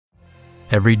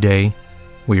Every day,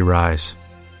 we rise,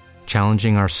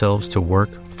 challenging ourselves to work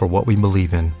for what we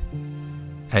believe in.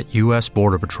 At U.S.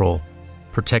 Border Patrol,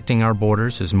 protecting our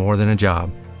borders is more than a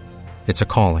job. It's a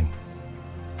calling.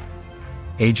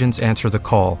 Agents answer the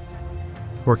call,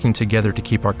 working together to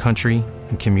keep our country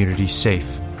and communities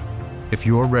safe. If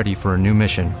you are ready for a new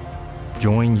mission,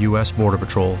 join U.S. Border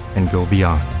Patrol and go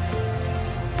beyond.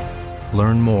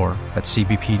 Learn more at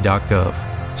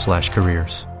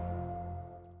cbp.gov/careers.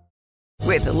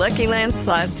 With the Lucky Land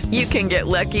Slots, you can get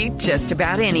lucky just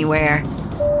about anywhere.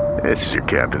 This is your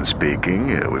captain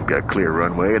speaking. We've got clear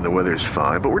runway and the weather's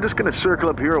fine, but we're just going to circle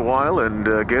up here a while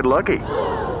and get lucky.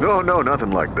 No, nothing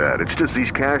like that. It's just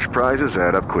these cash prizes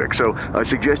add up quick. So I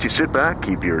suggest you sit back,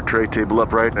 keep your tray table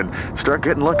upright, and start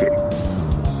getting lucky.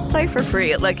 Play for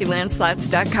free at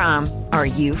LuckyLandSlots.com. Are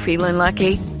you feeling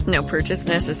lucky? No purchase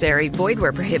necessary. Void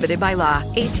where prohibited by law.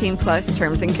 18+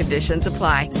 terms and conditions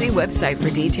apply. See website for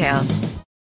details.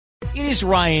 It is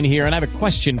Ryan here, and I have a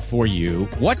question for you.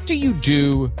 What do you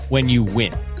do when you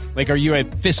win? Like, are you a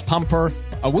fist pumper,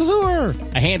 a woo-hooer,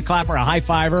 a hand clapper, a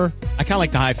high-fiver? I kind of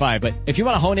like the high-five, but if you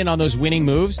want to hone in on those winning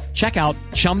moves, check out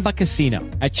Chumba Casino.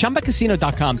 At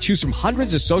ChumbaCasino.com, choose from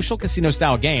hundreds of social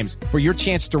casino-style games for your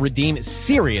chance to redeem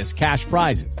serious cash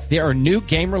prizes. There are new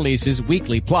game releases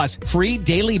weekly, plus free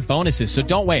daily bonuses, so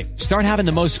don't wait. Start having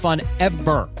the most fun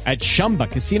ever at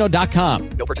ChumbaCasino.com.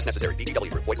 No purchase necessary.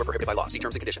 VGW Group. Void where prohibited by law. See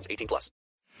terms and conditions. 18+.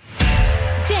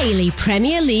 Daily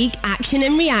Premier League action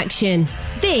and reaction.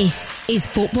 This is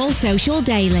Football Social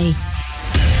Daily.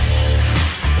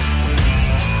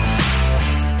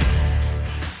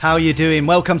 How are you doing?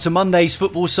 Welcome to Monday's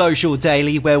Football Social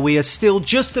Daily, where we are still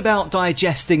just about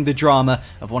digesting the drama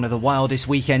of one of the wildest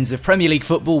weekends of Premier League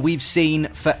football we've seen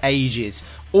for ages.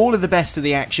 All of the best of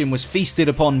the action was feasted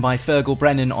upon by Fergal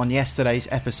Brennan on yesterday's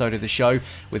episode of the show,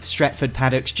 with Stretford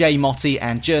Paddock's Jay Motti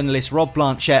and journalist Rob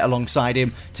Blanchett alongside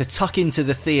him to tuck into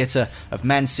the theatre of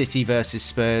Man City versus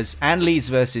Spurs and Leeds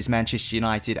versus Manchester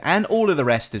United and all of the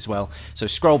rest as well. So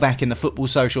scroll back in the Football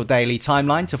Social Daily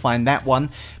timeline to find that one.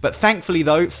 But thankfully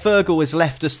though, Fergal has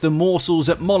left us the morsels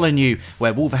at Molineux,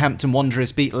 where Wolverhampton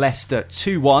Wanderers beat Leicester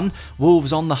 2-1.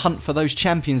 Wolves on the hunt for those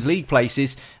Champions League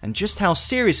places, and just how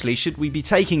seriously should we be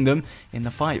taking them in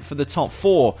the fight for the top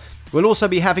four? We'll also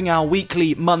be having our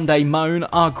weekly Monday Moan.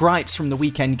 Our gripes from the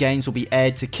weekend games will be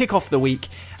aired to kick off the week,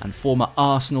 and former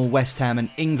Arsenal, West Ham and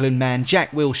England man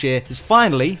Jack Wilshere has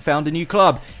finally found a new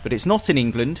club. But it's not in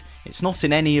England, it's not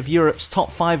in any of Europe's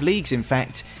top 5 leagues in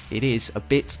fact, it is a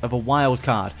bit of a wild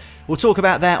card. We'll talk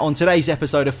about that on today's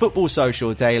episode of Football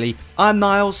Social Daily. I'm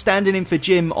Niall, standing in for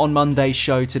Jim on Monday's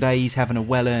show. Today he's having a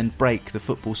well-earned break, the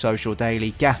Football Social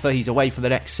Daily gaffer. He's away for the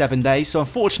next 7 days, so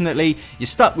unfortunately you're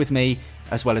stuck with me,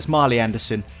 as well as Marley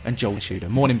Anderson and Joel Tudor.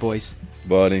 Morning, boys.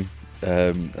 Morning.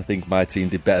 I think my team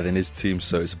did better than his team,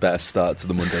 so it's a better start to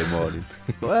the Monday morning.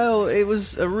 Well, it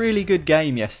was a really good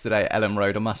game yesterday at Ellen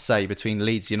Road, I must say, between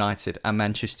Leeds United and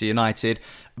Manchester United.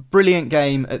 Brilliant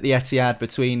game at the Etihad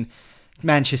between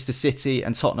Manchester City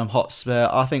and Tottenham Hotspur.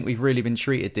 I think we've really been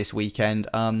treated this weekend.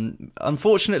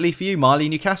 Unfortunately for you, Marley,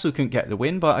 Newcastle couldn't get the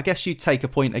win, but I guess you'd take a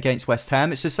point against West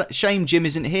Ham. It's a shame Jim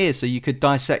isn't here so you could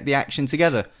dissect the action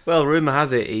together. Well, rumour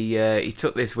has it he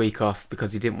took this week off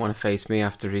because he didn't want to face me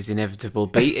after his inevitable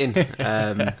beating.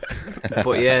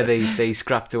 But yeah, they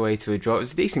scrapped away to a draw. It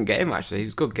was a decent game, actually. It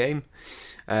was a good game.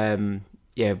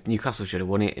 Yeah, Newcastle should have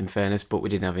won it, in fairness, but we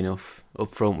didn't have enough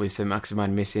up front with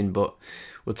Saint-Maximin missing. But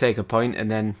we'll take a point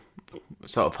and then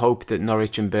sort of hope that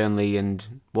Norwich and Burnley and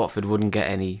Watford wouldn't get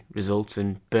any results,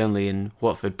 and Burnley and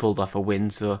Watford pulled off a win,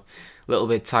 so a little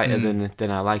bit tighter than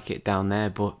I like it down there.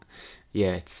 But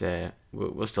yeah, it's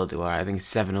we'll still do alright. I think it's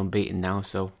 7 unbeaten now,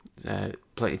 so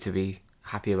plenty to be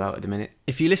happy about at the minute.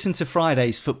 If you listen to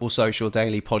Friday's Football Social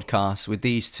Daily podcast with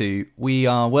these two, we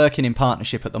are working in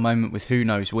partnership at the moment with Who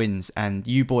Knows Wins, and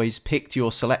you boys picked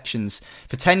your selections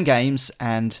for 10 games,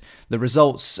 and the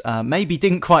results maybe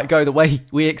didn't quite go the way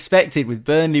we expected, with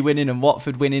Burnley winning and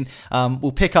Watford winning.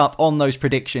 We'll pick up on those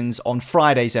predictions on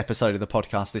Friday's episode of the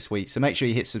podcast this week, so make sure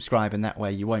you hit subscribe, and that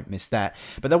way you won't miss that.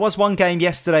 But there was one game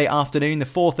yesterday afternoon, the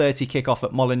 4:30 kickoff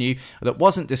at Molineux, that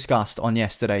wasn't discussed on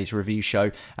yesterday's review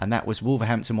show, and that was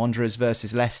Wolverhampton Wanderers versus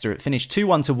Leicester. It finished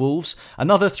 2-1 to Wolves,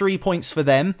 another 3 points for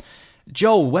them.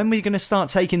 Joel, when are we going to start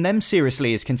taking them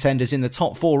seriously as contenders in the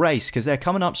top 4 race? Because they're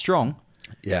coming up strong.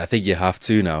 Yeah, I think you have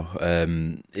to now.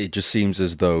 It just seems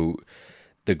as though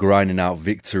they're grinding out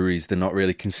victories. They're not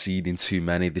really conceding too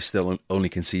many. They still only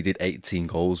conceded 18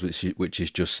 goals, which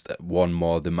is just one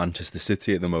more than Manchester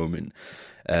City at the moment.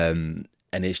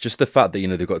 And it's just the fact that,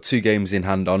 they've got 2 games in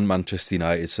hand on Manchester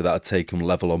United, so that'll take them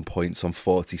level on points on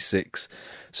 46.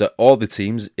 So all the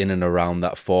teams in and around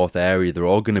that 4th area, they're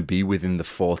all going to be within the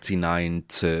 49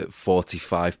 to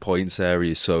 45 points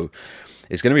area. So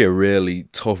it's going to be a really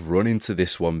tough run into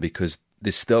this one, because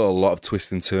there's still a lot of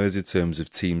twists and turns in terms of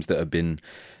teams that are going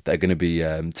to be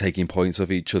taking points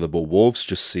off each other. But Wolves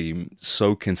just seem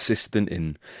so consistent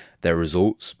in their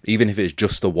results. Even if it's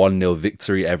just a 1-0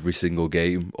 victory every single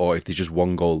game, or if there's just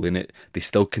 1 goal in it, they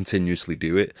still continuously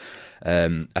do it.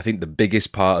 I think the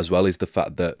biggest part as well is the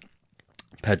fact that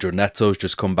Pedro Neto's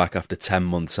just come back after 10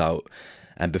 months out.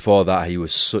 And before that, he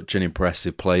was such an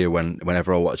impressive player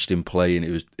whenever I watched him play, and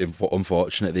it was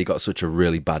unfortunate that he got such a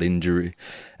really bad injury.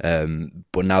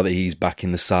 But now that he's back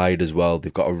in the side as well,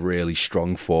 they've got a really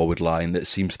strong forward line that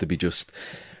seems to be just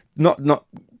not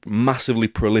massively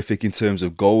prolific in terms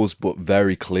of goals, but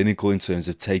very clinical in terms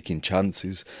of taking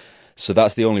chances. So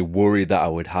that's the only worry that I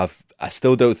would have. I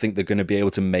still don't think they're going to be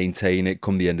able to maintain it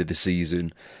come the end of the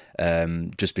season.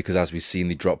 Just because, as we've seen,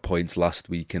 they dropped points last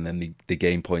week and then they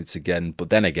gain points again. But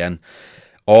then again,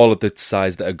 all of the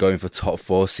sides that are going for top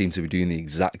 4 seem to be doing the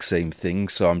exact same thing.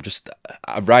 So I'm just,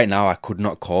 right now, I could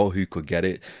not call who could get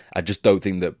it. I just don't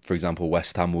think that, for example,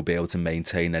 West Ham will be able to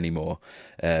maintain anymore.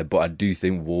 But I do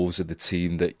think Wolves are the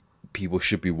team that people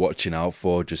should be watching out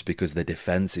for, just because their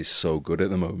defence is so good at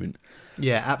the moment.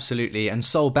 Yeah, absolutely. And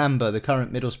Sol Bamba, the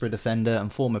current Middlesbrough defender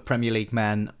and former Premier League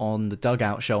man, on the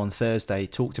Dugout show on Thursday,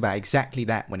 talked about exactly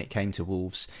that when it came to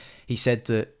Wolves. He said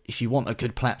that if you want a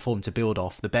good platform to build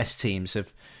off, the best teams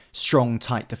have strong,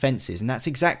 tight defences. And that's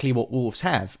exactly what Wolves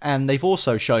have. And they've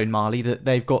also shown, Marley, that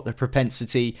they've got the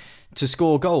propensity to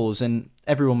score goals. And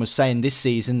everyone was saying this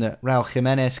season that Raul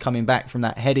Jimenez, coming back from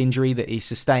that head injury that he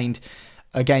sustained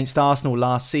against Arsenal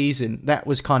last season, that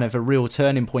was kind of a real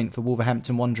turning point for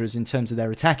Wolverhampton Wanderers in terms of their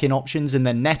attacking options. And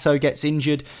then Neto gets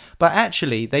injured, but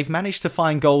actually they've managed to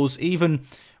find goals even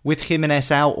with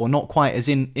Jimenez out, or not quite as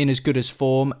in as good as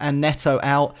form, and Neto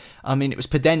out. I mean, it was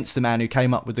Podence, the man who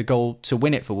came up with the goal to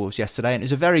win it for Wolves yesterday, and it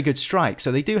was a very good strike.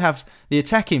 So they do have the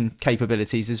attacking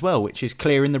capabilities as well, which is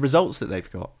clear in the results that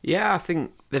they've got. Yeah, I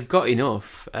think they've got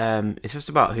enough. It's just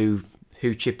about who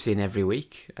chips in every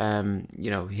week.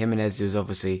 Jimenez is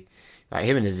obviously,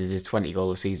 Jimenez is his 20 goal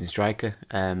a season striker.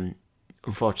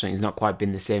 Unfortunately, he's not quite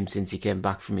been the same since he came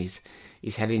back from his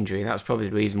head injury. That's probably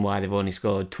the reason why they've only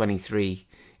scored 23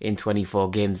 in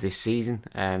 24 games this season.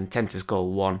 Tend to score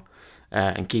 1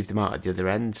 and keep them out at the other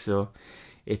end. So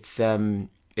it's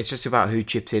just about who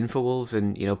chips in for Wolves.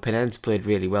 And Podence played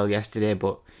really well yesterday,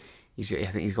 but I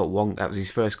think he's got 1. That was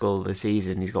his first goal of the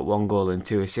season. He's got 1 goal and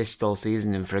 2 assists all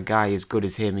season. And for a guy as good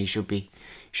as him, he should be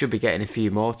getting a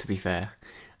few more, to be fair.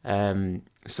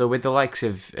 So with the likes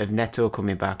of Neto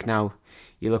coming back now,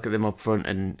 you look at them up front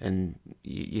and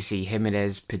you see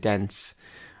Jimenez, Podence,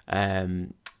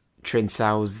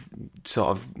 Trincão's sort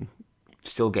of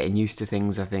still getting used to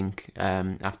things, I think,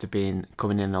 after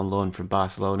coming in on loan from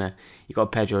Barcelona. You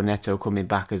got Pedro Neto coming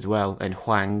back as well, and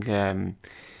Hwang,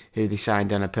 who they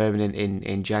signed on a permanent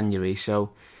in January.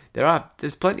 So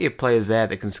there's plenty of players there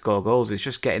that can score goals. It's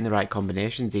just getting the right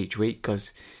combinations each week,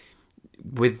 because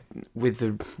with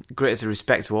the greatest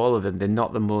respect to all of them, they're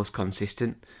not the most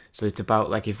consistent. So it's about,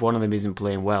 like, if one of them isn't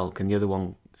playing well, can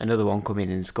another one come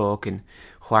in and score? Can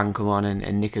Hwang come on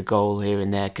and nick a goal here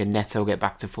and there? Can Neto get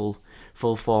back to full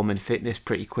form and fitness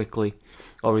pretty quickly?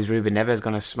 Or is Ruben Neves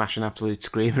going to smash an absolute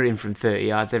screamer in from 30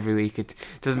 yards every week? It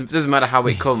doesn't matter how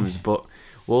it comes, but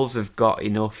Wolves have got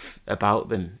enough about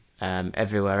them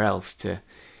everywhere else to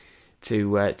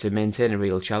maintain a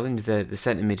real challenge. The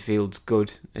centre midfield's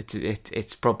good.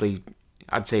 It's probably,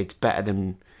 I'd say it's better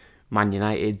than Man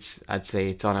United's. I'd say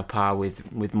it's on a par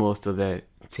with most other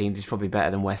teams. It's probably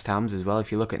better than West Ham's as well.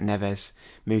 If you look at Neves,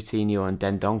 Moutinho and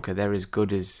Dendoncker, they're as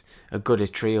good a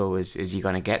trio as you're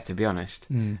going to get, to be honest.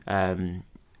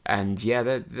 And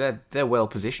yeah, they're well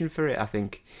positioned for it. I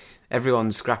think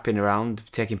everyone's scrapping around,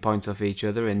 taking points off each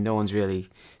other, and no one's really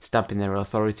stamping their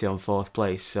authority on 4th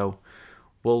place. So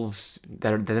Wolves,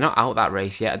 they're not out that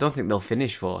race yet. I don't think they'll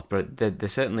finish 4th, but they're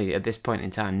certainly, at this point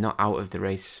in time, not out of the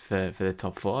race for the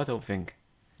top 4, I don't think.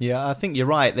 Yeah, I think you're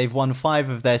right. They've won 5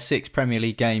 of their 6 Premier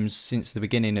League games since the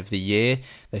beginning of the year.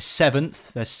 They're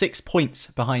 7th. They're 6 points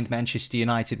behind Manchester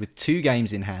United with 2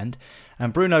 games in hand.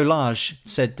 And Bruno Lage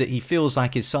said that he feels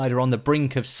like his side are on the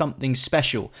brink of something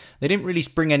special. They didn't really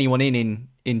bring anyone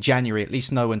in January, at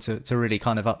least no one to really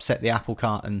kind of upset the apple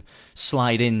cart and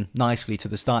slide in nicely to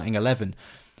the starting 11.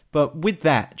 But with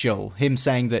that, Joel, him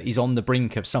saying that he's on the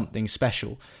brink of something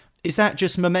special, is that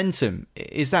just momentum?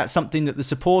 Is that something that the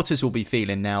supporters will be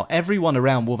feeling now? Everyone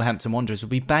around Wolverhampton Wanderers will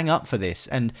be bang up for this.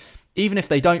 And even if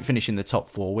they don't finish in the top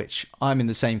 4, which I'm in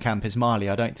the same camp as Marley,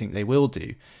 I don't think they will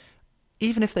do,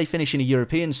 even if they finish in a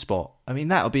European spot, I mean,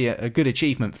 that'll be a good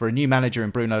achievement for a new manager in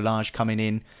Bruno Lage coming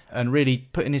in and really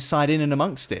putting his side in and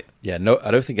amongst it. Yeah, no, I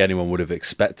don't think anyone would have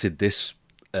expected this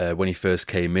when he first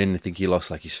came in. I think he lost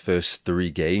like his first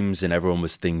 3 games and everyone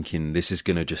was thinking this is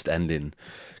going to just end in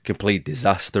complete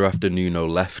disaster after Nuno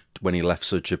left, when he left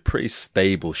such a pretty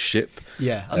stable ship.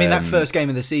 Yeah, I mean, that first game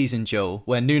of the season, Joel,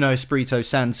 where Nuno Espirito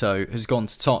Santo has gone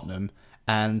to Tottenham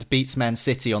and beats Man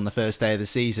City on the first day of the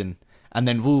season, and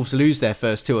then Wolves lose their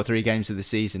first 2 or 3 games of the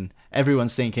season,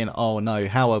 everyone's thinking, oh no,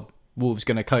 how are Wolves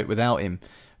going to cope without him?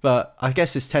 But I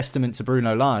guess it's testament to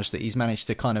Bruno Lage that he's managed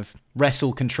to kind of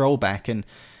wrestle control back. And,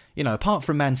 you know, apart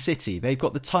from Man City, they've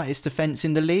got the tightest defence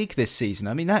in the league this season.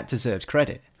 I mean, that deserves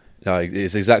credit. No,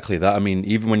 it's exactly that. I mean,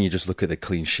 even when you just look at the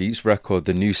clean sheets record,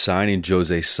 the new signing,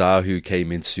 Jose Sá, who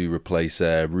came in to replace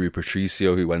Rui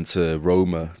Patricio, who went to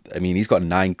Roma, I mean, he's got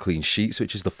 9 clean sheets,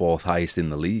 which is the 4th highest in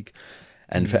the league.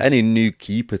 And for any new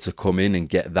keeper to come in and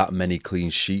get that many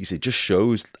clean sheets, it just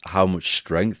shows how much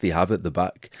strength they have at the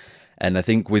back. And I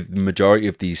think with the majority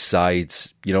of these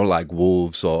sides, you know, like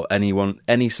Wolves or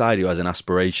any side who has an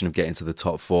aspiration of getting to the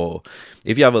top 4,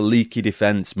 if you have a leaky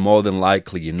defence, more than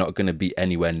likely you're not going to be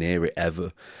anywhere near it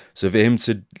ever. So for him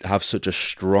to have such a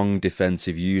strong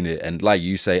defensive unit, and like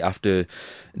you say, after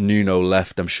Nuno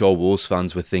left, I'm sure Wolves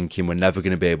fans were thinking we're never going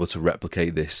to be able to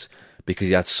replicate this, because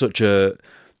he had such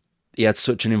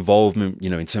an involvement, you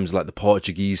know, in terms of like the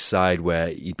Portuguese side, where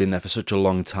he'd been there for such a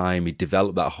long time. He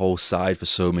developed that whole side for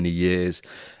so many years.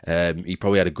 He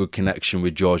probably had a good connection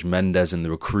with Jorge Mendes and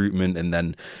the recruitment. And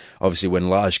then obviously when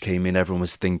Lage came in, everyone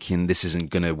was thinking this isn't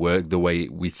going to work the way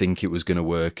we think it was going to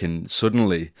work. And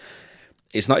suddenly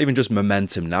it's not even just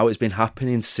momentum now. It's been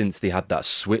happening since they had that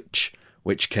switch,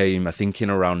 which came, I think, in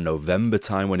around November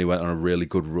time when he went on a really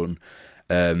good run.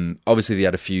 Obviously they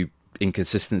had a few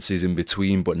inconsistencies in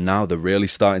between, but now they're really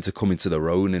starting to come into their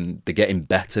own and they're getting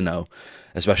better now,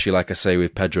 especially like I say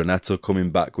with Pedro Neto coming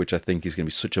back, which I think is going to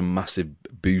be such a massive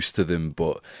boost to them.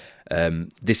 But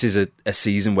this is a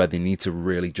season where they need to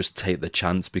really just take the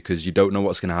chance, because you don't know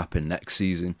what's going to happen next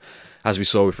season, as we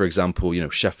saw with, for example, you know,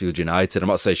 Sheffield United. I'm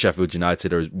not saying Sheffield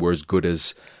United were as good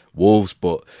as Wolves,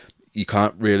 but you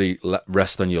can't really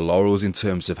rest on your laurels in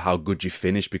terms of how good you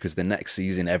finish, because the next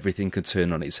season everything could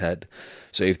turn on its head.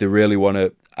 So if they really want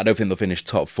to, I don't think they'll finish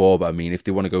top 4, but I mean, if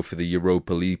they want to go for the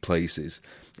Europa League places,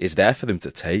 it's there for them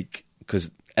to take,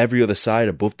 because every other side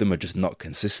above them are just not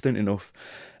consistent enough.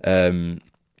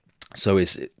 So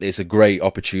it's a great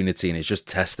opportunity, and it's just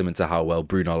testament to how well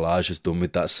Bruno Lage has done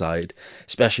with that side,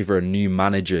 especially for a new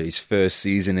manager, his first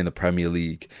season in the Premier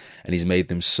League, and he's made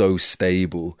them so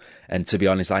stable. And to be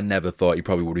honest, I never thought he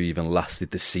probably would have even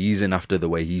lasted the season after the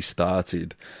way he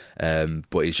started.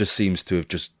 But it just seems to have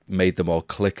just made them all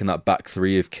click, and that back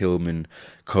 3 of Kilman,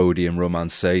 Cody and Roman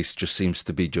Saiss just seems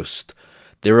to be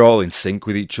they're all in sync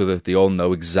with each other. They all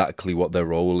know exactly what their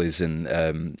role is, and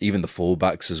even the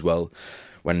fullbacks as well.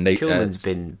 When Kilman's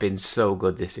been so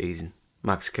good this season.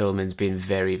 Max Kilman's been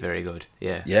very, very good.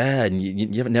 Yeah. Yeah, and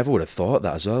you never would have thought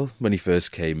that as well when he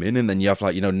first came in. And then you have,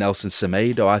 like, you know, Nelson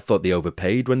Semedo. I thought they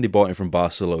overpaid when they bought him from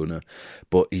Barcelona,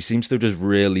 but he seems to just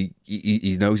really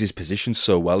he knows his position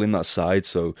so well in that side.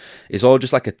 So it's all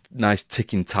just like a nice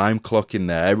ticking time clock in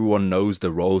there. Everyone knows the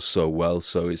roles so well.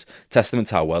 So it's testament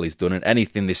to how well he's done. And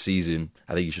anything this season,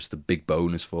 I think it's just a big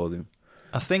bonus for them.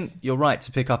 I think you're right to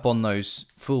pick up on those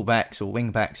full-backs or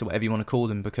wing-backs or whatever you want to call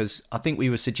them, because I think we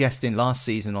were suggesting last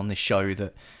season on this show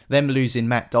that them losing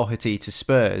Matt Doherty to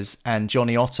Spurs and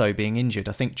Johnny Otto being injured.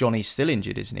 I think Johnny's still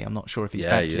injured, isn't he? I'm not sure if he's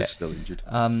back yet. Yeah, he is still injured.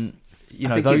 You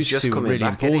know, those two are really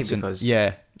important. Because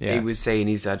yeah. He was saying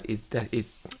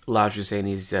Lage was saying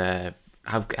he's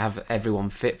have everyone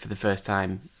fit for the first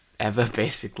time ever,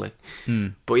 basically.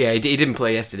 But yeah, he didn't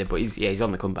play yesterday, but he's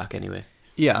on the comeback anyway.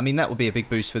 Yeah, I mean, that would be a big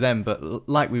boost for them. But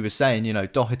like we were saying, you know,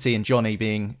 Doherty and Johnny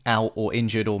being out or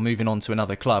injured or moving on to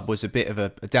another club was a bit of a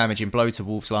damaging blow to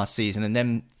Wolves last season. And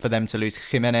then for them to lose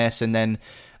Jimenez, and then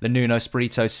the Nuno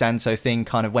Espirito Santo thing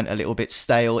kind of went a little bit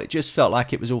stale. It just felt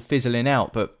like it was all fizzling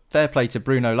out. But fair play to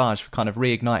Bruno Lage for kind of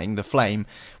reigniting the flame.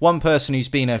 One person who's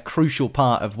been a crucial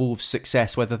part of Wolves'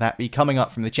 success, whether that be coming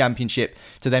up from the Championship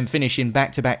to then finishing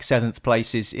back-to-back 7th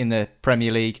places in the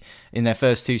Premier League in their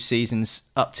first 2 seasons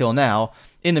up till now,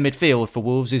 in the midfield for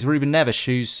Wolves is Ruben Neves,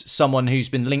 who's someone who's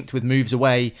been linked with moves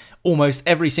away almost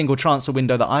every single transfer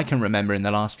window that I can remember in the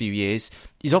last few years.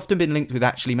 He's often been linked with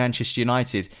actually Manchester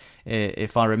United,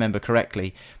 if I remember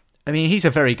correctly. I mean, he's a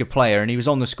very good player, and he was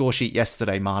on the score sheet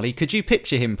yesterday, Marley. Could you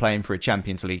picture him playing for a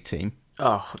Champions League team?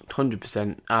 Oh,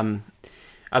 100%.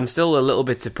 I'm still a little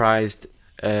bit surprised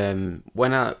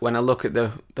when I look at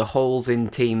the holes in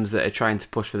teams that are trying to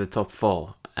push for the top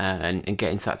four and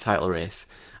get into that title race,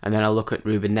 and then I look at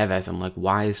Ruben Neves, I'm like,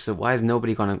 why is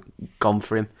nobody gone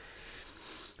for him?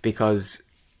 Because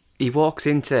he walks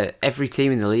into every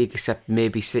team in the league except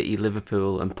maybe City,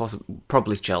 Liverpool, and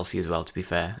probably Chelsea as well, to be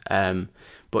fair.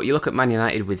 But you look at Man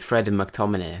United with Fred and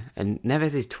McTominay, and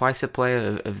Neves is twice a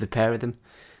player of the pair of them.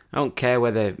 I don't care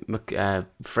whether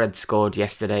Fred scored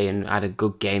yesterday and had a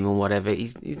good game and whatever.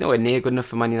 He's nowhere near good enough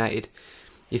for Man United.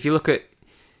 If you look at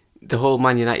the whole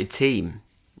Man United team,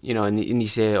 you know, and you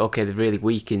say, okay, they're really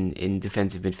weak in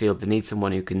defensive midfield. They need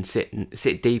someone who can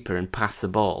sit deeper and pass the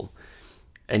ball.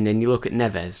 And then you look at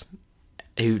Neves,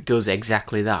 who does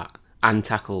exactly that, and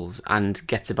tackles, and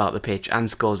gets about the pitch, and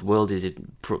scores worldies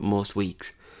in most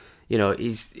weeks. You know,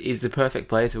 he's the perfect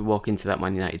player to walk into that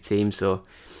Man United team. So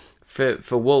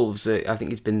for Wolves, I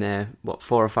think he's been there,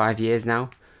 4 or 5 years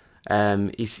now.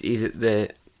 He's at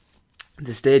the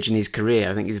stage in his career,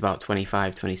 I think he's about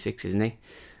 25, 26, isn't he?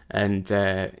 And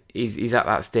he's at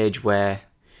that stage where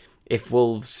if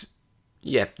Wolves...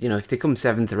 Yeah, you know, if they come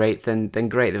 7th or 8th, then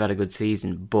great, they've had a good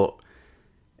season. But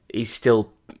he's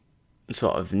still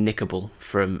sort of nickable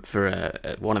for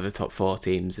one of the top 4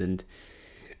 teams, and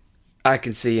I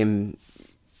can see him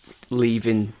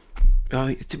leaving.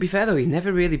 Oh, to be fair though, he's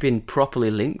never really been properly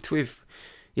linked with.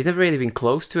 He's never really been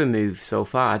close to a move so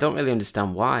far. I don't really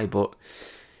understand why, but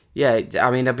yeah, I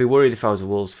mean, I'd be worried if I was a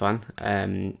Wolves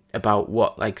fan about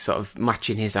what, like, sort of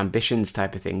matching his ambitions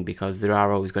type of thing, because there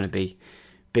are always going to be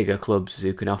bigger clubs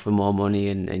who can offer more money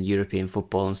and European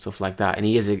football and stuff like that. And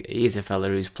he is a fella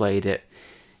who's played at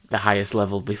the highest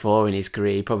level before in his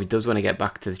career. He probably does want to get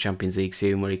back to the Champions League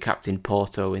soon, where he captained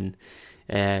Porto in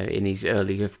his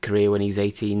early career when he was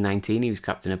 18, 19. He was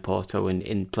captain of Porto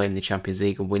in playing the Champions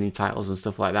League and winning titles and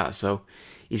stuff like that. So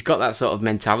he's got that sort of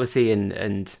mentality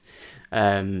and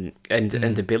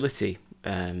ability.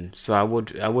 So I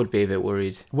would be a bit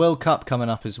worried. World Cup coming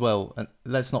up as well, and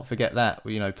let's not forget that.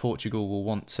 You know, Portugal will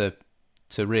want to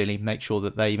really make sure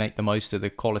that they make the most of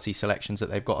the quality selections that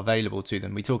they've got available to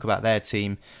them. We talk about their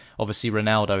team. Obviously,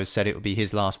 Ronaldo has said it would be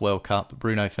his last World Cup.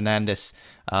 Bruno Fernandes,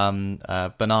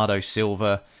 Bernardo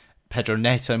Silva, Pedro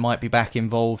Neto might be back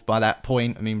involved by that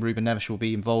point. I mean, Ruben Neves will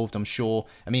be involved, I'm sure.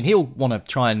 I mean, he'll want to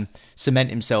try and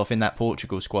cement himself in that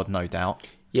Portugal squad, no doubt.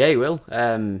 Yeah, he will.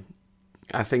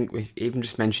 I think even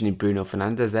just mentioning Bruno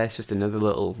Fernandes there, it's just another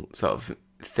little sort of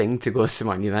thing to go to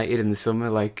Man United in the summer,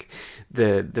 like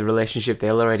the relationship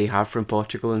they'll already have from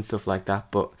Portugal and stuff like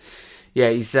that. But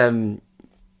yeah, he's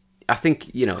I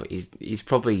think, you know, he's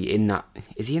probably in that.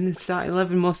 Is he in the starting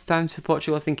 11 most times for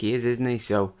Portugal? I think he is, isn't he?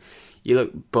 So you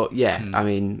look, but yeah, I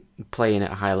mean, playing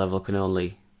at a high level can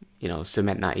only, you know,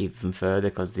 cement that even further,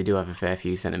 because they do have a fair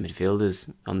few centre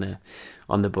midfielders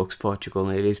on the books, Portugal,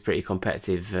 and it is pretty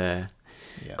competitive.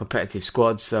 Competitive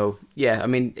squad. So yeah, I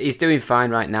mean, he's doing fine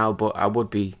right now, but I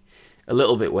would be a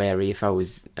little bit wary if I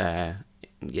was,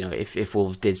 you know, if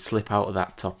Wolves did slip out of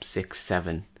that top 6,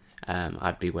 7,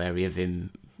 I'd be wary of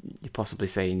him possibly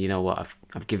saying, you know what,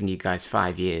 I've given you guys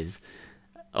 5 years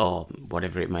or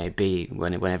whatever it may be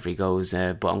whenever he goes,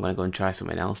 but I'm going to go and try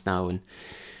something else now. And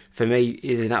for me,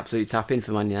 he's an absolute tap in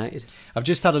for Man United. I've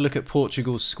just had a look at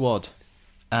Portugal's squad,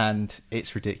 and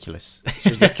it's ridiculous. It's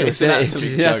ridiculous. It's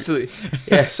an absolute joke.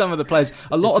 Yeah. Some of the players,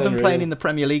 a lot of them unreal. playing in the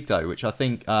Premier League though, which I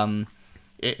think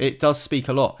it does speak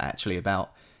a lot actually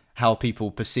about how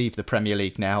people perceive the Premier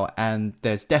League now. And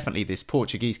there's definitely this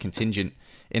Portuguese contingent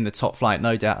in the top flight,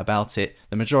 no doubt about it.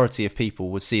 The majority of people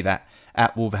would see that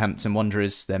at Wolverhampton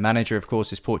Wanderers. Their manager, of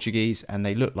course, is Portuguese, and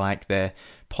they look like they're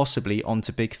possibly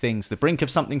onto big things. The brink of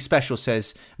something special,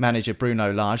 says manager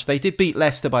Bruno Lage. They did beat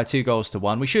Leicester by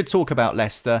 2-1. We should talk about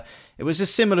Leicester. It was a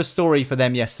similar story for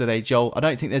them yesterday, Joel. I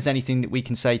don't think there's anything that we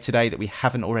can say today that we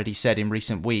haven't already said in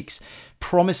recent weeks.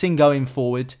 Promising going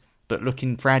forward, but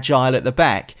looking fragile at the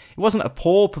back. It wasn't a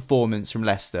poor performance from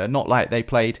Leicester, not like they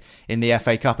played in the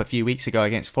FA Cup a few weeks ago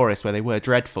against Forest where they were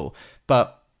dreadful.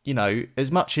 But, you know,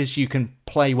 as much as you can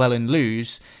play well and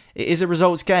lose, it is a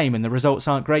results game, and the results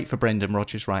aren't great for Brendan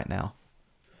Rodgers right now.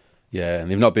 Yeah, and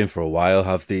they've not been for a while,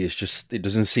 have they? It's just, it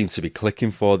doesn't seem to be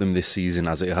clicking for them this season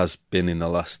as it has been in the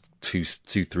last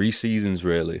 2-3 seasons,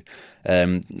 really.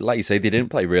 Like you say, they didn't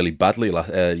play really badly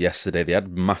yesterday. They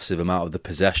had massive amount of the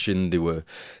possession.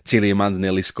 Tielemans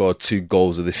nearly scored 2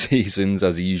 goals of the season,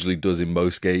 as he usually does in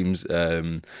most games.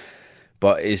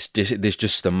 But there's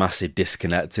just a massive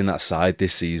disconnect in that side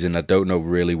this season. I don't know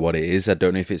really what it is. I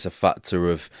don't know if it's a factor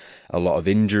of a lot of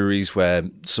injuries, where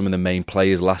some of the main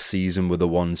players last season were the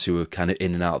ones who were kind of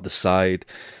in and out of the side.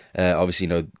 Obviously, you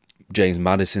know, James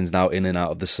Maddison's now in and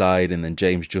out of the side, and then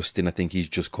James Justin, I think he's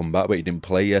just come back, but he didn't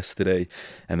play yesterday.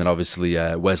 And then obviously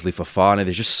Wesley Fofana.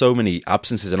 There's just so many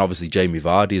absences, and obviously Jamie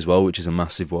Vardy as well, which is a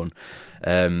massive one.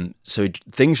 So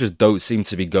things just don't seem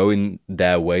to be going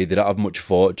their way. They don't have much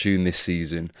fortune this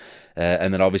season.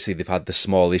 And then obviously they've had the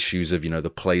small issues of, the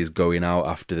players going out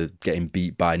after getting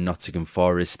beat by Nottingham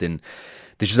Forest, and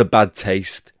there's just a bad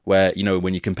taste where,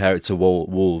 when you compare it to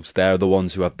Wolves, they're the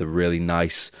ones who have the really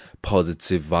nice,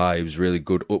 positive vibes, really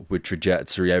good upward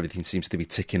trajectory. Everything seems to be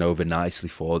ticking over nicely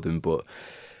for them. But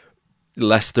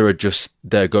Leicester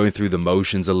they're going through the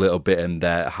motions a little bit, and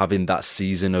they're having that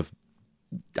season of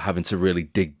having to really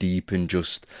dig deep and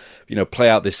just, play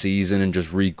out the season and just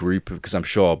regroup, because I'm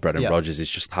sure Brendan Rodgers is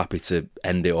just happy to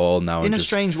end it all now. In a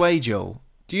strange way, Joel,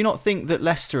 do you not think that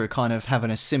Leicester are kind of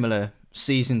having a similar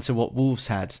season to what Wolves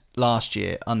had last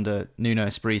year under Nuno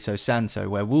Espirito Santo,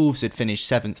 where Wolves had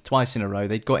finished 7th twice in a row,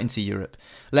 they'd got into Europe.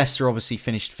 Leicester obviously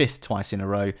finished 5th twice in a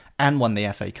row and won the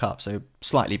FA Cup, so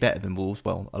slightly better than Wolves,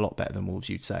 well, a lot better than Wolves,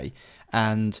 you'd say.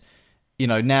 And,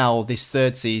 now this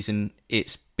third season,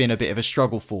 it's been a bit of a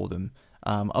struggle for them.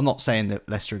 I'm not saying that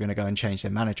Leicester are going to go and change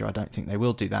their manager, I don't think they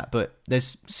will do that, but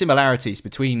there's similarities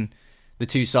between the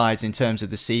two sides in terms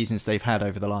of the seasons they've had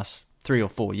over the last 3 or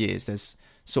 4 years. There's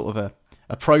sort of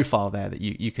a profile there that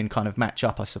you can kind of match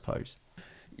up, I suppose.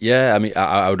 Yeah, I mean,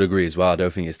 I would agree as well. I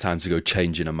don't think it's time to go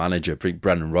changing a manager. I think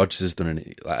Brendan Rodgers has done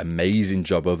an amazing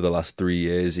job over the last 3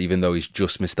 years, even though he's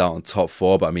just missed out on top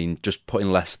 4. But I mean, just putting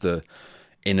Leicester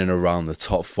in and around the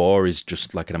top 4 is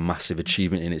just like a massive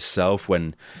achievement in itself.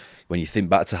 When you think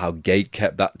back to how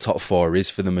gate-kept that top 4 is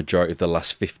for the majority of the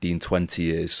last 15, 20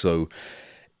 years. So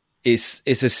it's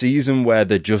a season where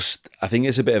I think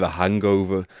it's a bit of a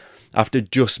hangover. After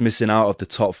just missing out of the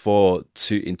top 4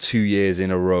 in 2 years in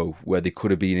a row, where they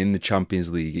could have been in the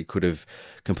Champions League, it could have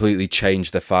completely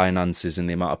changed their finances and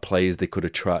the amount of players they could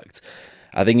attract.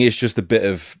 I think it's just a bit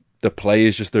of the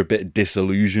players they're a bit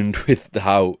disillusioned with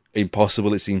how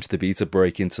impossible it seems to be to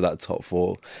break into that top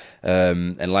 4.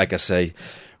 And like I say,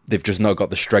 they've just not got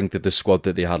the strength of the squad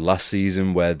that they had last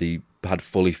season, where they had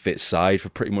fully fit side for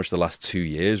pretty much the last 2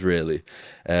 years, really.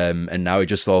 And now it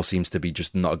just all seems to be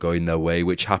just not going their way,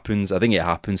 which happens. I think it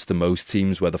happens to most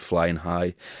teams where they're flying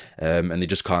high, and they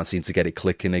just can't seem to get it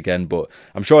clicking again. But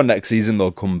I'm sure next season they'll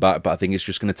come back, but I think it's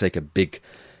just going to take a big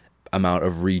amount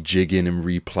of rejigging and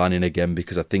replanning again,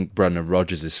 because I think Brendan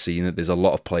Rodgers has seen that there's a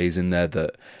lot of players in there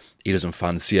that he doesn't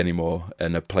fancy anymore,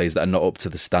 and are players that are not up to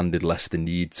the standard Leicester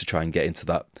need to try and get into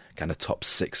that kind of top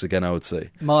 6 again, I would say.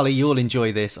 Marley, you'll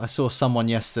enjoy this. I saw someone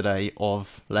yesterday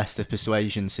of Leicester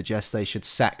persuasion suggest they should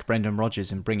sack Brendan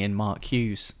Rodgers and bring in Mark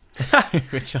Hughes.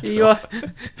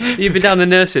 You've been down the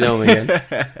nursing home again.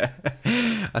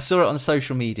 I saw it on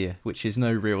social media, which is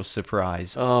no real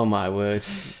surprise. Oh my word.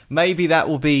 Maybe that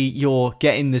will be your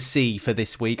Get in the Sea for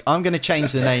this week. I'm going to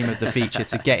change the name of the feature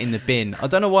to Get in the Bin. I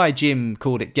don't know why Jim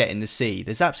called it Get in the Sea.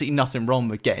 There's absolutely nothing wrong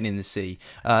with getting in the sea.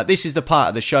 This is the part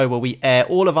of the show where we air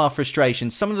all of our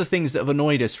frustrations, some of the things that have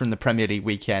annoyed us from the Premier League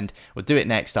weekend. We'll do it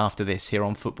next after this here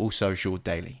on Football Social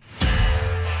Daily.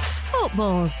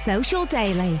 Football Social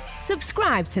Daily.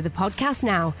 Subscribe to the podcast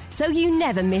now so you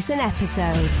never miss an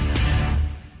episode.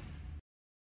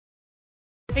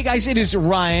 Hey guys, it is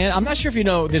Ryan. I'm not sure if you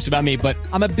know this about me, but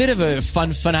I'm a bit of a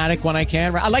fun fanatic when I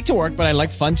can. I like to work, but I like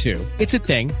fun too. It's a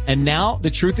thing. And now the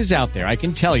truth is out there. I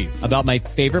can tell you about my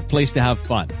favorite place to have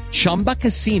fun. Chumba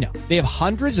Casino. They have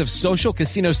hundreds of social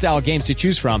casino style games to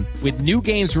choose from, with new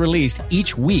games released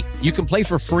each week. You can play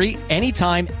for free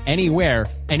anytime, anywhere.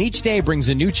 And each day brings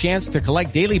a new chance to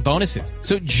collect daily bonuses.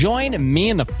 So join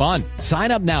me in the fun.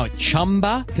 Sign up now at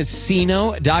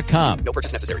ChumbaCasino.com. No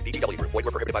purchase necessary. VGW Group. Void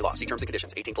where prohibited by law. See terms and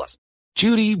conditions. 18+.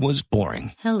 Judy was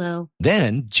boring. Hello.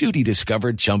 Then Judy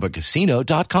discovered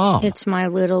ChumbaCasino.com. It's my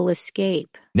little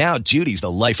escape. Now Judy's the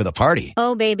life of the party.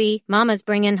 Oh, baby, mama's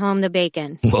bringing home the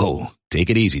bacon. Whoa, take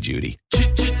it easy, Judy.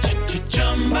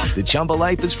 The Chumba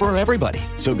life is for everybody.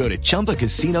 So go to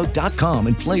ChumbaCasino.com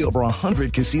and play over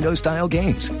 100 casino-style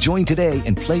games. Join today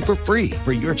and play for free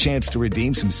for your chance to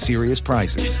redeem some serious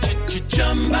prizes.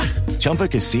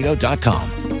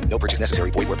 ChumbaCasino.com. No purchase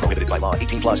necessary. Void where prohibited by law.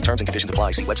 18+. Terms and conditions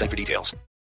apply. See website for details.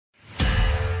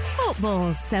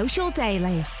 Football Social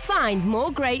Daily. Find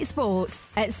more great sport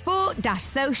at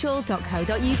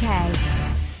sport-social.co.uk.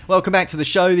 Welcome back to the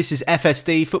show. This is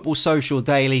FSD, Football Social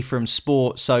Daily from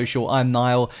Sport Social. I'm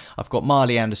Niall. I've got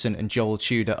Marley Anderson and Joel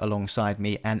Tudor alongside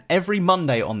me. And every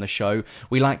Monday on the show,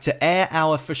 we like to air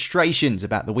our frustrations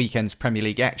about the weekend's Premier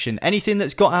League action. Anything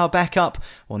that's got our back up,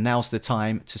 well, now's the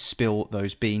time to spill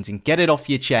those beans and get it off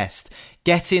your chest.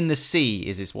 Get in the Sea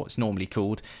is what's normally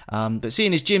called. But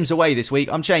seeing as Jim's away this week,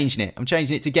 I'm changing it. I'm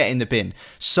changing it to Get in the Bin.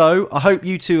 So I hope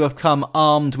you two have come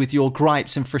armed with your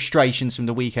gripes and frustrations from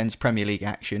the weekend's Premier League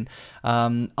action.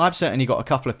 I've certainly got a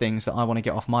couple of things that I want to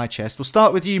get off my chest. We'll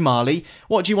start with you, Marley.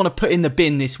 What do you want to put in the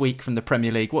bin this week from the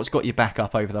Premier League? What's got you back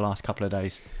up over the last couple of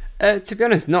days? To be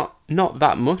honest, not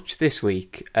that much this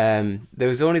week. There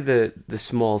was only the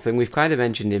small thing. We've kind of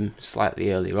mentioned him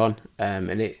slightly earlier on,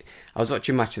 I was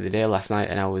watching Match of the Day last night,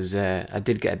 and I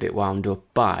did get a bit wound up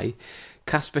by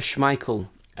Kasper Schmeichel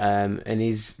and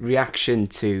his reaction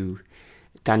to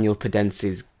Daniel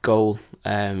Pedence's goal.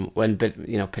 When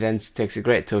Pedence takes a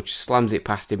great touch, slams it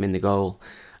past him in the goal,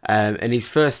 and his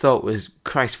first thought was,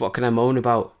 "Christ, what can I moan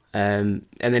about?" And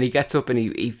then he gets up and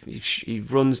he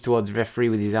runs towards the referee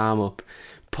with his arm up,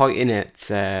 pointing at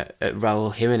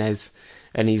Raul Jimenez,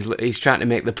 and he's trying to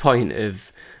make the point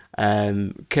of,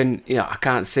 I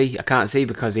can't see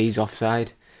because he's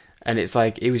offside, and it's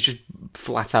like he was just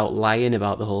flat out lying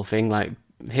about the whole thing. Like,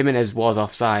 Jimenez was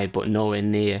offside, but nowhere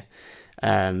near.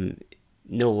 Nowhere.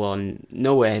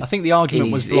 I think the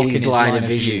argument was blocking his line of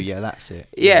vision. Yeah, that's it.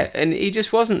 Yeah, and he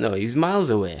just wasn't though. He was miles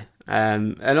away.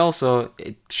 And also,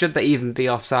 should they even be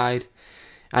offside?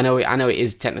 I know it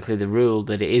is technically the rule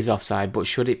that it is offside, but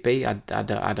should it be? I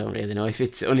don't really know if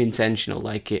it's unintentional,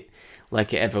 like it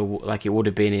would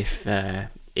have been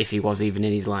if he was even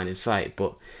in his line of sight.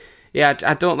 But yeah,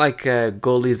 I don't like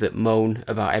goalies that moan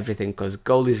about everything, because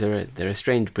goalies they're a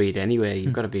strange breed anyway.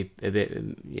 You've got to be a bit,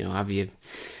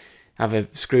 have a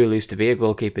screw loose to be a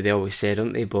goalkeeper. They always say,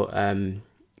 don't they? But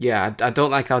yeah, I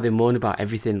don't like how they moan about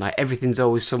everything. Like, everything's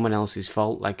always someone else's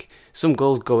fault. Like, some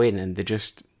goals go in and they're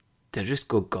just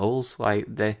good goals. Like,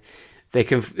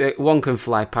 one can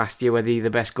fly past you, whether you're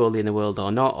the best goalie in the world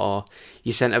or not, or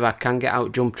your centre back can get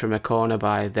out jumped from a corner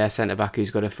by their centre back who's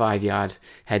got a 5-yard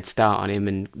head start on him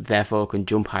and therefore can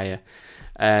jump higher.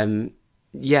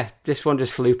 Yeah, this one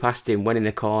just flew past him, went in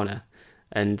the corner,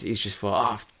 and he's just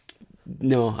thought,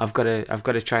 no, I've got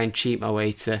to try and cheat my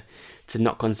way to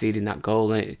not conceding that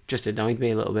goal, and it just annoyed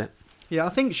me a little bit. Yeah, I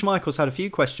think Schmeichel's had a few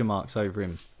question marks over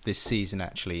him this season,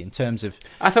 actually, in terms of...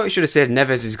 I thought he should have saved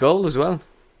Neves' goal as well.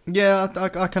 Yeah,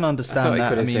 I can understand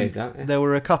that. I mean, that, yeah. There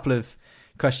were a couple of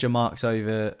question marks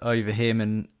over him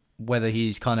and whether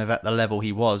he's kind of at the level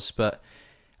he was, but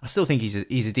I still think he's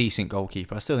a decent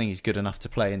goalkeeper. I still think he's good enough to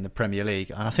play in the Premier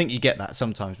League, and I think you get that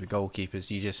sometimes with goalkeepers.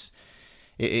 You just...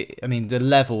 I mean, the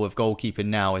level of goalkeeping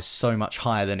now is so much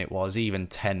higher than it was even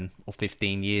 10 or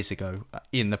 15 years ago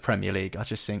in the Premier League. I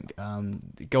just think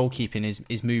goalkeeping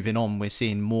is moving on. We're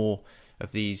seeing more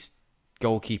of these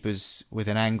goalkeepers with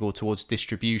an angle towards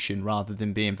distribution rather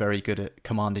than being very good at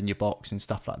commanding your box and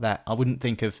stuff like that. I wouldn't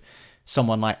think of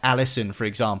someone like Alisson, for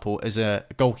example, as a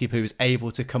goalkeeper who is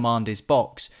able to command his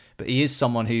box, but he is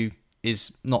someone who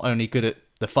is not only good at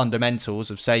the fundamentals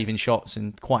of saving shots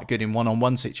and quite good in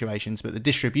one-on-one situations, but the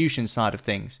distribution side of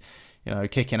things,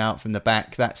 kicking out from the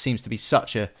back, that seems to be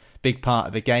such a big part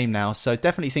of the game now. So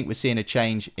definitely think we're seeing a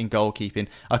change in goalkeeping.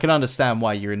 I can understand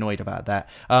why you're annoyed about that.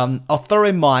 I'll throw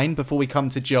in mine before we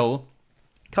come to Joel.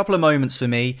 A couple of moments for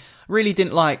me. Really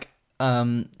didn't like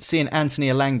seeing Anthony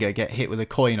Elanga get hit with a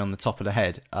coin on the top of the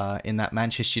head in that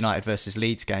Manchester United versus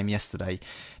Leeds game yesterday.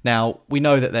 Now, we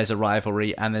know that there's a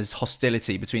rivalry and there's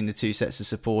hostility between the two sets of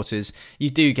supporters. You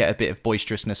do get a bit of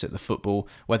boisterousness at the football,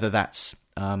 whether that's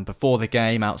before the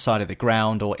game, outside of the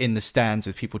ground, or in the stands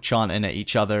with people chanting at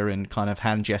each other and kind of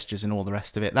hand gestures and all the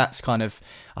rest of it. That's kind of,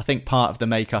 I think, part of the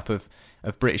makeup of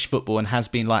British football and has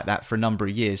been like that for a number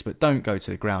of years. But don't go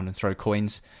to the ground and throw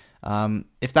coins.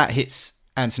 If that hits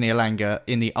Anthony Elanga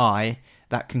in the eye,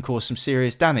 that can cause some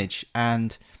serious damage,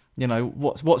 and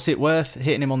what's it worth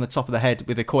hitting him on the top of the head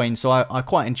with a coin? So I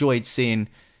quite enjoyed seeing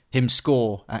him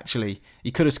score. Actually,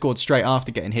 he could have scored straight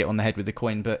after getting hit on the head with the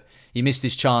coin, but he missed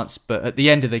his chance. But at the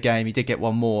end of the game, he did get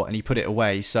one more and he put it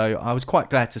away, so I was quite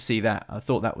glad to see that. I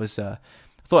thought that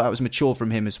was mature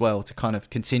from him as well, to kind of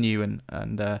continue and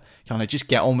kind of just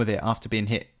get on with it after being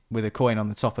hit with a coin on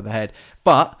the top of the head.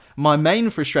 But my main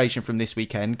frustration from this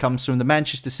weekend comes from the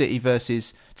Manchester City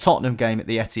versus Tottenham game at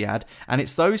the Etihad, and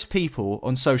it's those people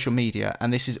on social media,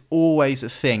 and this is always a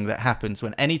thing that happens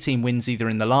when any team wins either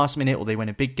in the last minute or they win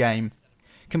a big game,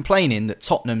 complaining that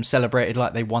Tottenham celebrated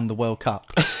like they won the World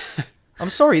Cup. I'm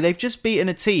sorry, they've just beaten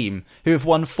a team who have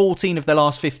won 14 of their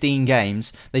last 15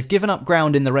 games. They've given up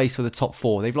ground in the race for the top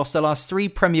four. They've lost their last 3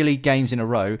 Premier League games in a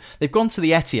row. They've gone to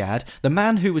the Etihad. The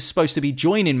man who was supposed to be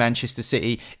joining Manchester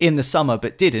City in the summer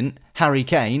but didn't, Harry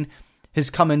Kane,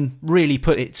 has come and really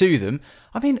put it to them.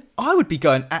 I mean, I would be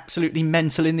going absolutely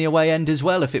mental in the away end as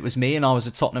well if it was me and I was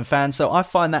a Tottenham fan. So I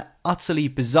find that utterly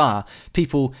bizarre.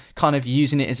 People kind of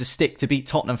using it as a stick to beat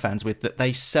Tottenham fans with, that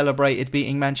they celebrated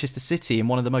beating Manchester City in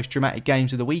one of the most dramatic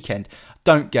games of the weekend.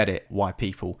 Don't get it why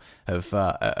people have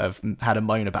had a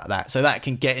moan about that. So that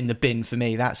can get in the bin for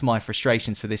me. That's my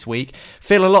frustrations for this week.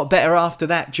 Feel a lot better after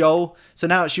that, Joel. So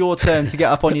now it's your turn to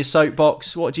get up on your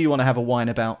soapbox. What do you want to have a whine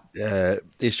about?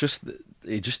 It's just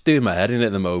doing my head in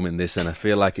at the moment, this, and I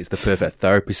feel like it's the perfect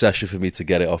therapy session for me to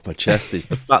get it off my chest. It's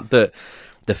the fact that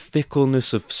the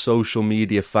fickleness of social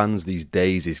media fans these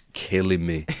days is killing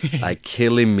me. Like,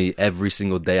 killing me every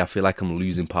single day. I feel like I'm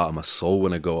losing part of my soul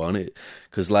when I go on it.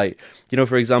 Because, like, you know,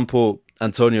 for example,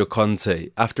 Antonio Conte,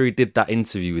 after he did that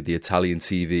interview with the Italian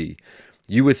TV,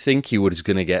 you would think he was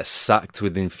going to get sacked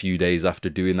within a few days after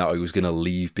doing that, or he was going to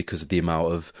leave because of the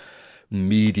amount of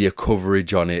media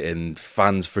coverage on it and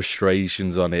fans'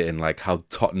 frustrations on it, and like how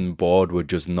Tottenham board were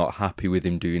just not happy with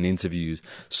him doing interviews.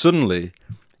 Suddenly,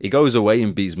 he goes away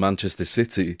and beats Manchester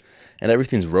City, and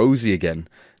everything's rosy again.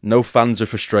 No fans are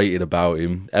frustrated about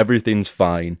him. Everything's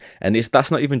fine. And that's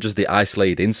not even just the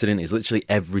isolated incident. It's literally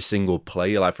every single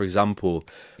player. Like, for example,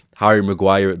 Harry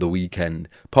Maguire at the weekend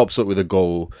pops up with a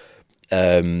goal,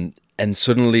 and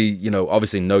suddenly, you know,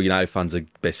 obviously no United fans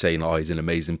are saying, oh, he's an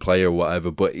amazing player or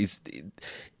whatever, but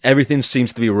everything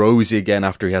seems to be rosy again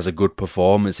after he has a good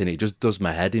performance, and it just does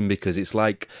my head in, because it's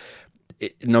like,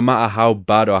 no matter how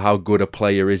bad or how good a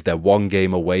player is, they're one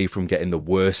game away from getting the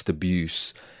worst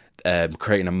abuse,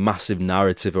 creating a massive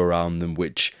narrative around them,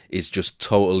 which is just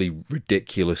totally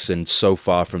ridiculous and so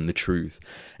far from the truth.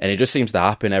 And it just seems to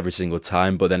happen every single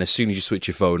time, but then as soon as you switch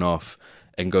your phone off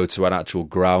and go to an actual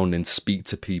ground and speak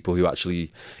to people who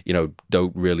actually, you know,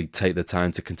 don't really take the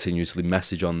time to continuously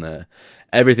message on there,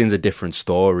 everything's a different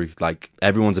story. Like,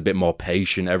 everyone's a bit more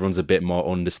patient, everyone's a bit more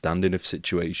understanding of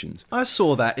situations. I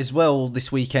saw that as well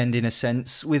this weekend, in a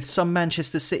sense, with some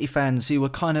Manchester City fans who were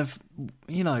kind of,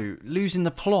 you know, losing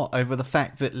the plot over the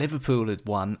fact that Liverpool had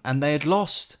won and they had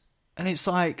lost. And it's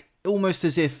like, almost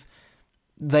as if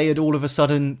they had all of a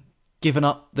sudden given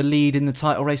up the lead in the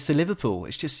title race to Liverpool.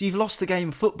 It's just, you've lost the game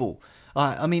of football.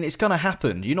 I mean, it's going to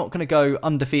happen. You're not going to go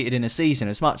undefeated in a season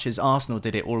as much as Arsenal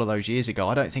did it all of those years ago.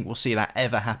 I don't think we'll see that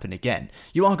ever happen again.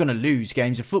 You are going to lose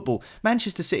games of football.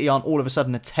 Manchester City aren't all of a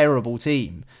sudden a terrible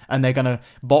team and they're going to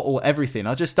bottle everything.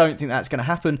 I just don't think that's going to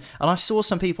happen. And I saw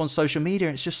some people on social media,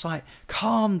 and it's just like,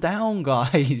 calm down,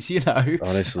 guys. You know,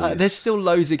 honestly, there's still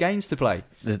loads of games to play.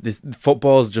 The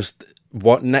football's just...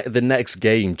 the next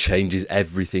game changes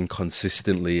everything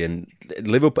consistently, and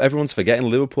Liverpool, everyone's forgetting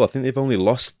Liverpool. I think they've only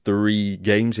lost 3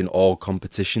 games in all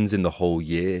competitions in the whole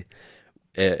year,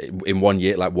 in 1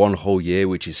 year, like one whole year,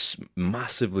 which is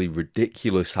massively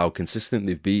ridiculous how consistent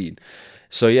they've been.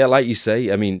 So yeah, like you say,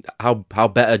 I mean, how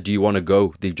better do you want to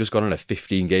go? They've just gone on a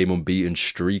 15-game unbeaten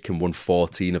streak and won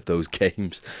 14 of those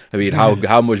games. I mean,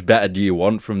 how much better do you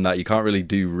want from that? You can't really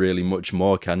do really much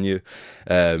more, can you?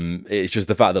 It's just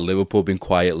the fact that Liverpool have been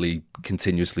quietly,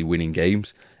 continuously winning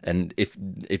games. And if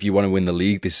you want to win the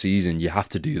league this season, you have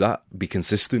to do that, be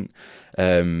consistent.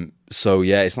 So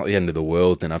yeah, it's not the end of the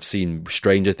world. And I've seen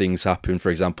stranger things happen. For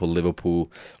example,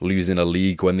 Liverpool losing a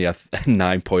league when they have a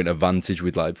 9-point advantage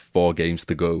with like 4 games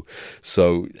to go.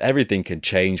 So everything can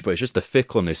change, but it's just the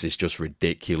fickleness is just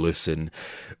ridiculous. And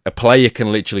a player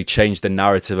can literally change the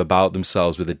narrative about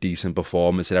themselves with a decent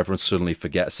performance, and everyone suddenly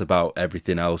forgets about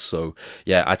everything else. So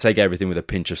yeah, I take everything with a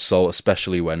pinch of salt,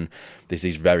 especially when there's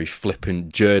these very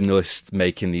flippant journalists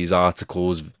making these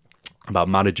articles about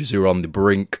managers who are on the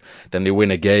brink, then they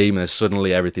win a game and then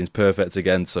suddenly everything's perfect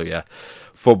again. So yeah,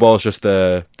 football's just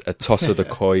a toss of the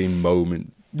coin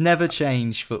moment. Never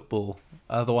change football,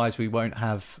 otherwise we won't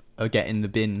have a get in the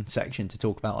bin section to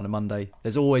talk about on a Monday.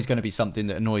 There's always going to be something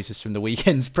that annoys us from the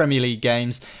weekend's Premier League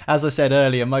games. As I said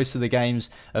earlier, most of the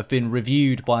games have been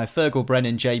reviewed by Fergal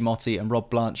Brennan, Jay Motti and Rob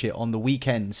Blanchett on the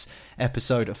weekend's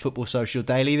episode of Football Social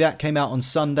Daily. That came out on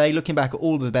Sunday, looking back at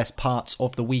all of the best parts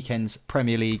of the weekend's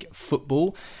Premier League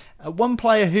football. One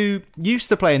player who used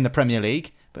to play in the Premier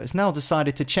League but has now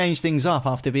decided to change things up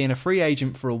after being a free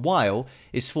agent for a while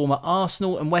is former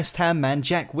Arsenal and West Ham man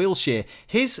Jack Wilshere.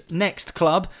 His next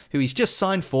club, who he's just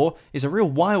signed for, is a real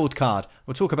wild card.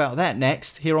 We'll talk about that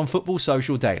next here on Football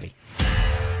Social Daily.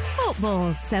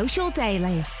 Football Social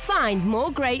Daily. Find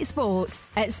more great sport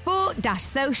at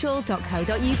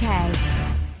sport-social.co.uk.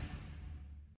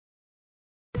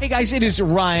 Hey guys, it is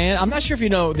Ryan. I'm not sure if you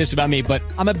know this about me, but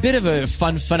I'm a bit of a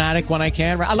fun fanatic when I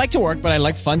can. I like to work, but I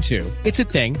like fun too. It's a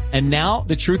thing. And now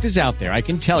the truth is out there. I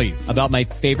can tell you about my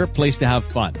favorite place to have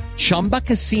fun. Chumba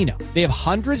Casino. They have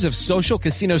hundreds of social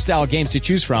casino style games to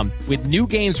choose from with new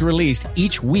games released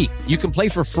each week. You can play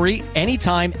for free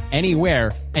anytime,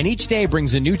 anywhere. And each day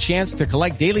brings a new chance to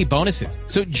collect daily bonuses.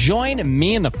 So join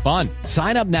me in the fun.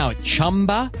 Sign up now at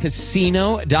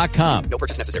ChumbaCasino.com. No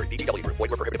purchase necessary. VGW Group. Void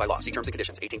where prohibited by law. See terms and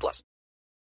conditions. 18+.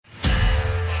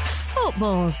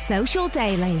 Football Social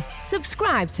Daily.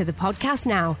 Subscribe to the podcast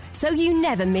now so you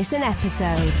never miss an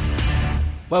episode.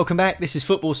 Welcome back. This is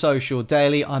Football Social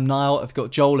Daily. I'm Niall. I've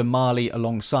got Joel and Marley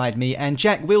alongside me. And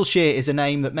Jack Wilshere is a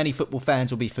name that many football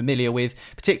fans will be familiar with,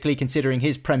 particularly considering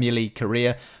his Premier League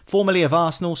career. Formerly of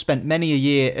Arsenal, spent many a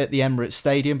year at the Emirates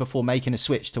Stadium before making a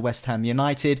switch to West Ham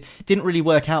United. Didn't really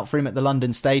work out for him at the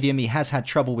London Stadium. He has had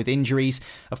trouble with injuries.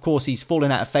 Of course, he's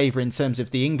fallen out of favour in terms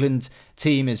of the England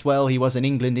team as well. He was an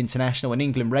England international, an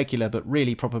England regular, but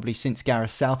really probably since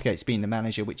Gareth Southgate's been the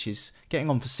manager, which is getting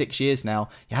on for 6 years now,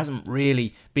 he hasn't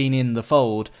really been in the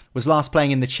fold. Was last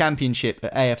playing in the Championship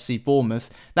at AFC Bournemouth.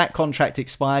 That contract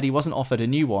expired. He wasn't offered a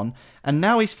new one. And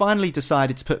now he's finally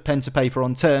decided to put pen to paper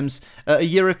on terms at a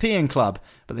European club.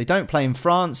 But they don't play in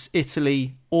France,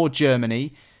 Italy or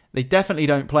Germany. They definitely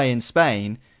don't play in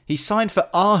Spain. He signed for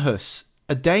Aarhus,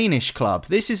 a Danish club.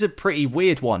 This is a pretty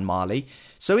weird one, Marley.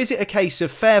 So is it a case of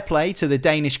fair play to the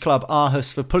Danish club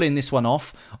Aarhus for pulling this one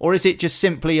off? Or is it just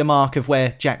simply a mark of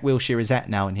where Jack Wilshere is at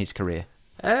now in his career?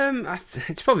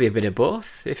 It's probably a bit of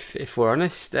both, if we're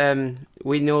honest.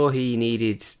 We know he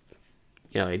needed...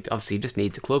 obviously he just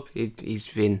needs a club. He's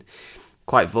been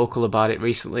quite vocal about it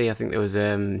recently. I think there was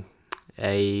a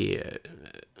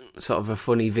sort of a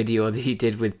funny video that he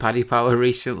did with Paddy Power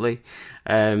recently,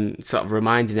 sort of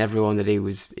reminding everyone that he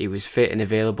was fit and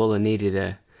available and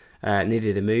needed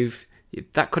a move.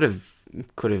 That could have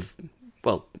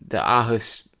well, the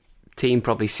Aarhus team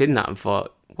probably seen that and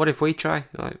thought, what if we try?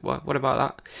 Like, what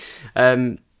about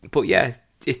that? But yeah,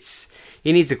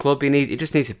 he needs a club. He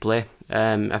just needs to play.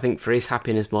 I think for his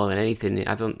happiness more than anything,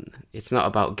 it's not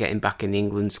about getting back in the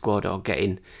England squad or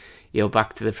getting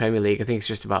back to the Premier League. I think it's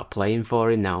just about playing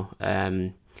for him now,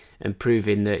 and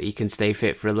proving that he can stay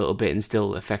fit for a little bit and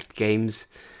still affect games.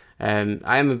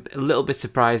 I am a little bit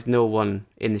surprised no one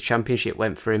in the Championship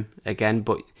went for him again,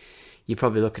 but you're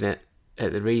probably looking at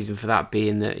the reason for that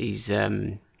being that he's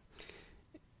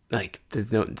there's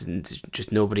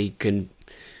just nobody can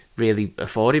really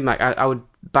afford him. Like I would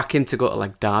back him to go to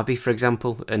like Derby, for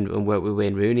example, and work with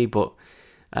Wayne Rooney, but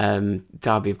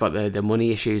Derby have got the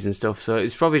money issues and stuff, so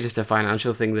it's probably just a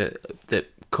financial thing that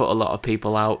cut a lot of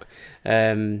people out.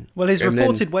 Well, his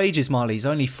reported wages, Marley, is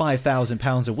only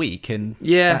 £5,000 a week, and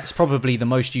that's probably the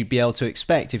most you'd be able to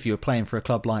expect if you were playing for a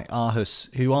club like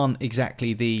Aarhus, who aren't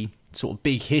exactly the sort of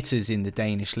big hitters in the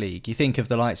Danish league. You think of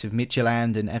the likes of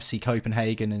Midtjylland and FC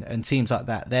Copenhagen and teams like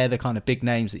that. They're the kind of big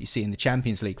names that you see in the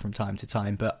Champions League from time to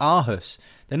time. But Aarhus,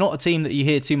 they're not a team that you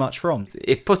hear too much from.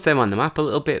 It puts them on the map a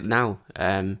little bit now.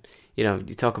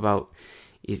 You talk about,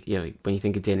 when you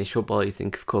think of Danish football, you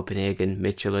think of Copenhagen,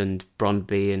 Midtjylland,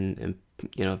 Brøndby and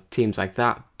teams like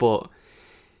that. But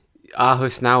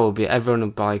Aarhus now everyone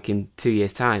will be like, in 2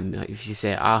 years' time, if you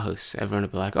say Aarhus, everyone will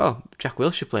be like, oh, Jack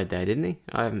Wilshere played there, didn't he?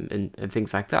 And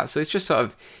things like that. So it's just sort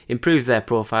of improves their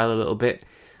profile a little bit,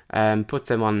 puts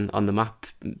them on the map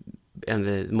in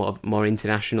the more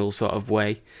international sort of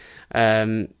way.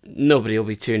 Nobody will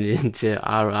be tuning into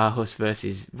Aarhus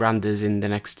versus Randers in the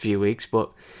next few weeks,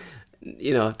 but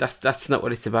that's not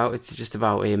what it's about. It's just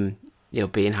about him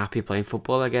being happy playing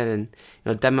football again.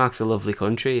 And Denmark's a lovely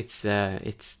country. It's a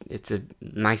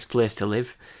nice place to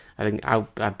live. I think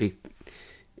I'd be,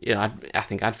 I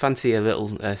think I'd fancy a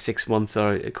little 6 months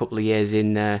or a couple of years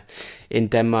in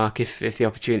Denmark if the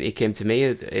opportunity came to me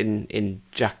in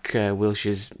Jack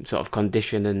Wilshere's sort of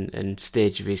condition and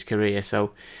stage of his career.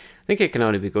 So I think it can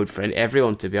only be good for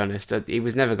everyone, to be honest. He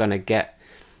was never going to get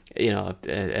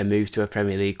a move to a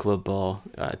Premier League club or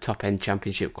a top end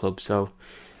Championship club. So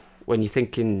when you're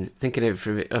thinking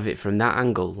of it from that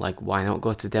angle, like, why not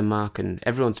go to Denmark? And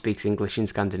everyone speaks English in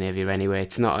Scandinavia anyway.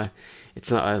 It's not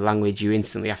a language you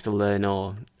instantly have to learn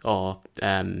or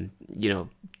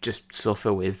just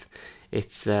suffer with.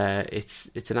 It's a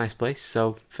nice place,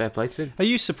 so fair play to him. Are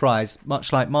you surprised,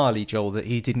 much like Marley, Joel, that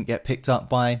he didn't get picked up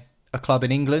by a club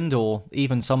in England or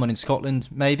even someone in Scotland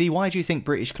maybe? Why do you think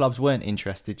British clubs weren't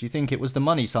interested? Do you think it was the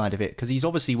money side of it? Because he's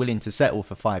obviously willing to settle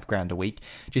for $5,000 a week.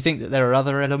 Do you think that there are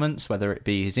other elements, whether it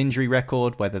be his injury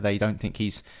record, whether they don't think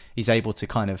he's able to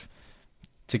kind of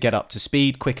to get up to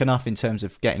speed quick enough in terms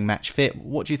of getting match fit?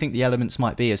 What do you think the elements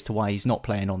might be as to why he's not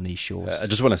playing on these shores? I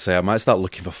just want to say I might start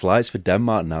looking for flights for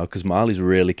Denmark now, because Marley's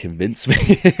really convinced me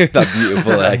with that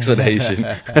beautiful explanation.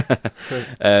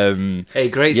 Hey,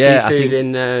 great seafood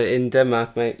in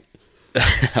Denmark, mate.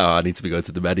 I need to be going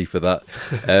to the Medi for that.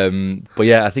 But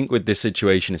yeah, I think with this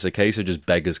situation, it's a case of just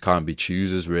beggars can't be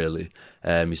choosers, really.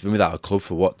 He's been without a club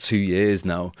for 2 years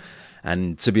now.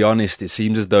 And to be honest, it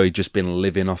seems as though he'd just been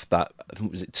living off that, I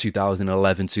think, was it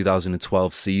 2011,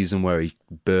 2012 season where he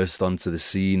burst onto the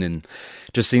scene, and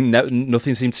just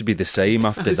nothing seemed to be the same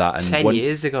after that. And 10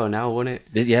 years ago now, wasn't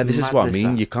it? Yeah, this is what I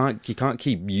mean. You can't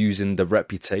keep using the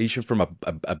reputation from a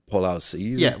pull-out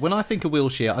season. Yeah, when I think of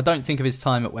Wilshere, I don't think of his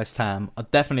time at West Ham. I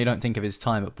definitely don't think of his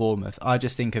time at Bournemouth. I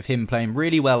just think of him playing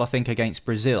really well, I think, against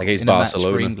Brazil. Against in Barcelona.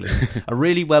 A match for England.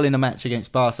 Really well in a match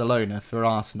against Barcelona for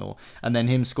Arsenal. And then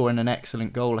him scoring an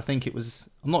excellent goal. I think it was,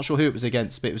 I'm not sure who it was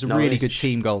against, but it was a really good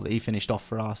team goal that he finished off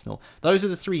for Arsenal. Those are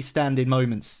the three standing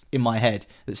moments in my head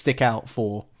that stick out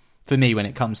for me when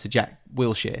it comes to Jack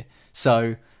Wilshere.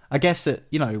 So I guess that,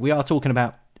 we are talking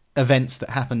about events that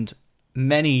happened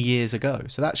many years ago.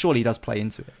 So that surely does play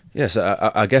into it. Yes,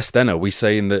 I guess then are we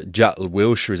saying that Jack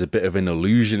Wilshere is a bit of an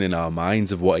illusion in our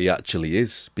minds of what he actually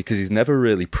is? Because he's never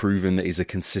really proven that he's a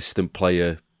consistent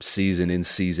player season in,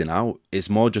 season out. It's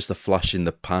more just a flash in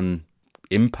the pan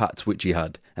impact which he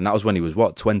had, and that was when he was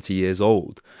 20 years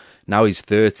old. Now he's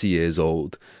 30 years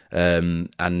old,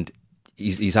 and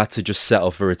he's had to just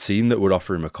settle for a team that would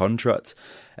offer him a contract.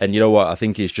 And you know what, I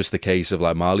think it's just the case of,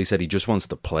 like Marley said, he just wants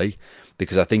to play,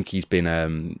 because I think he's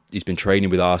been training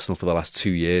with Arsenal for the last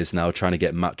 2 years now, trying to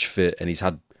get match fit, and he's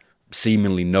had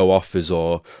seemingly no offers,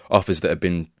 or offers that have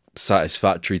been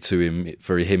satisfactory to him,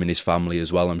 for him and his family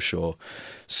as well, I'm sure.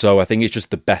 So I think it's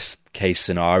just the best case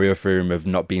scenario for him of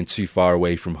not being too far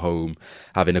away from home,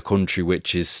 having a country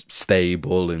which is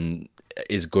stable and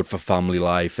is good for family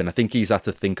life. And I think he's had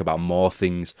to think about more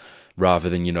things rather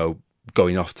than,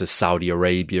 going off to Saudi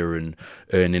Arabia and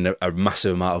earning a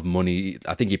massive amount of money.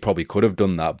 I think he probably could have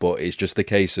done that, but it's just a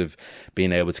case of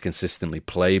being able to consistently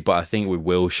play. But I think with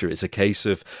Wilshere, it's a case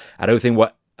of, I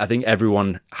think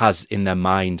everyone has in their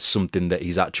mind something that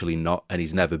he's actually not, and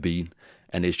he's never been.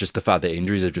 And it's just the fact that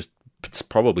injuries have just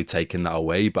probably taken that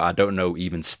away. But I don't know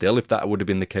even still if that would have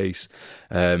been the case.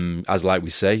 As like we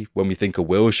say, when we think of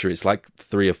Wilshere, it's like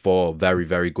 3 or 4 very,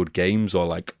 very good games, or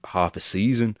like half a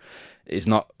season. It's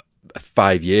not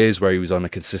 5 years where he was on a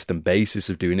consistent basis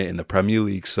of doing it in the Premier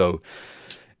League. So,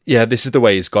 yeah, this is the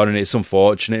way it's gone, and it's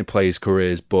unfortunate in players'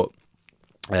 careers, but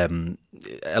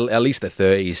at least at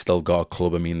 30 he's still got a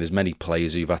club. I mean, there's many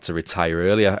players who've had to retire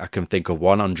early. I can think of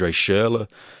one, Andre Schürrle,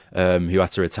 who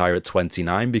had to retire at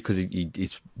 29 because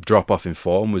his drop off in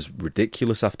form was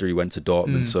ridiculous after he went to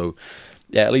Dortmund. So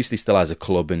yeah, at least he still has a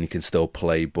club and he can still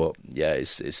play. But yeah,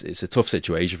 it's a tough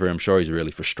situation for him. I'm sure he's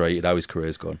really frustrated how his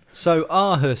career's gone. So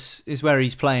Aarhus is where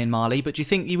he's playing, Marley, but do you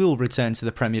think he will return to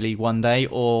the Premier League one day,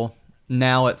 or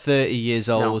now at 30 years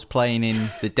old, playing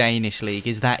in the Danish league,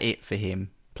 is that it for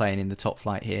him, playing in the top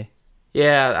flight here?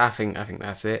 Yeah, I think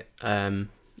that's it.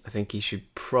 I think he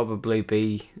should probably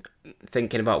be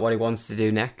thinking about what he wants to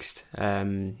do next.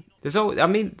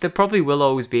 There probably will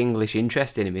always be English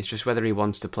interest in him. It's just whether he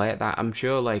wants to play at that. I'm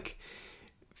sure,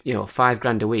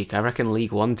 $5,000 a week. I reckon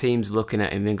League One teams looking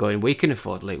at him and going, "We can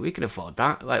afford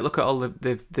that." Like, look at all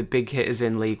the big hitters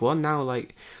in League One now.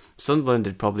 Like, Sunderland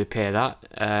would probably pay that.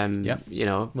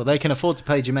 Well, they can afford to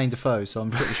pay Jermaine Defoe, so I'm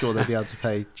pretty sure they'll be able to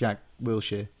pay Jack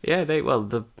Wilshere. Yeah,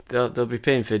 they'll be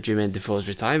paying for Jermaine Defoe's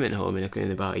retirement home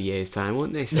in about a year's time,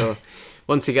 won't they? So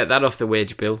once you get that off the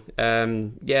wage bill,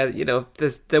 there'll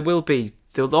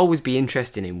always be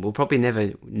interest in him. We'll probably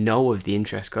never know of the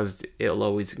interest because it'll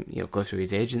always go through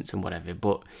his agents and whatever.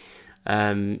 But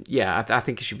I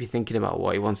think he should be thinking about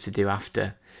what he wants to do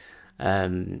after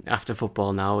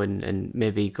football now, and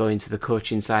maybe go into the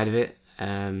coaching side of it.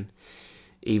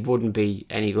 He wouldn't be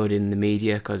any good in the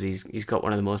media because he's got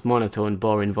one of the most monotone,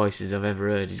 boring voices I've ever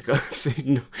heard. He's got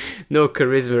absolutely no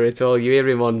charisma at all. You hear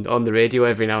him on the radio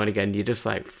every now and again, you're just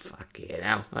like, fucking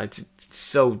hell. It's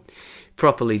so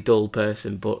properly dull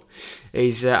person, but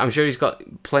I'm sure he's got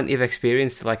plenty of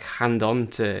experience to hand on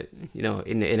to,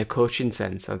 in a coaching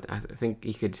sense. I think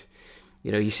he could.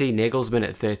 You see Nagelsmann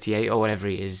at 38 or whatever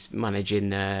he is,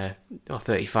 managing, or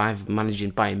 35,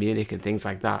 managing Bayern Munich and things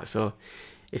like that. So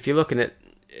if you're looking at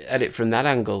it from that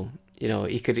angle,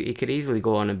 he could easily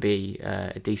go on and be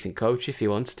a decent coach if he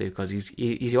wants to, because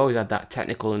he's always had that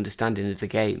technical understanding of the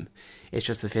game. It's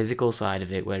just the physical side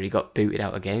of it where he got booted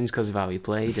out of games because of how he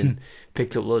played and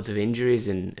picked up loads of injuries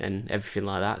and everything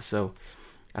like that. So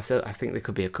I think there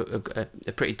could be a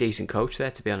pretty decent coach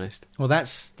there, to be honest. Well,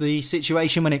 that's the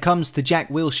situation when it comes to Jack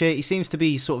Wilshere. He seems to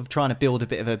be sort of trying to build a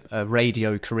bit of a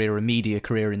radio career, a media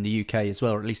career in the UK as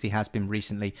well, or at least he has been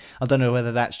recently. I don't know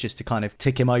whether that's just to kind of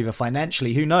tick him over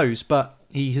financially, who knows, but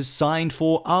he has signed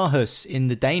for Aarhus in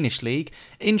the Danish league.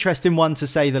 Interesting one, to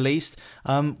say the least.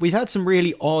 We've had some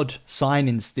really odd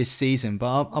signings this season,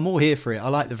 but I'm all here for it. I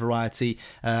like the variety,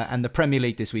 and the Premier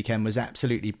League this weekend was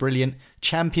absolutely brilliant.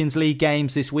 Champions League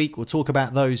games this week. We'll talk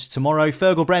about those tomorrow.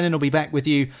 Fergal Brennan will be back with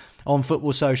you on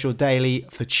Football Social Daily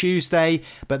for Tuesday.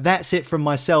 But that's it from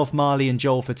myself, Marley and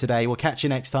Joel for today. We'll catch you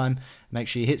next time. Make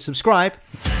sure you hit subscribe.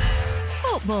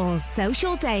 Football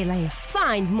Social Daily.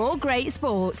 Find more great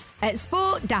sport at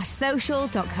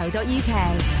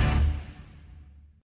sport-social.co.uk.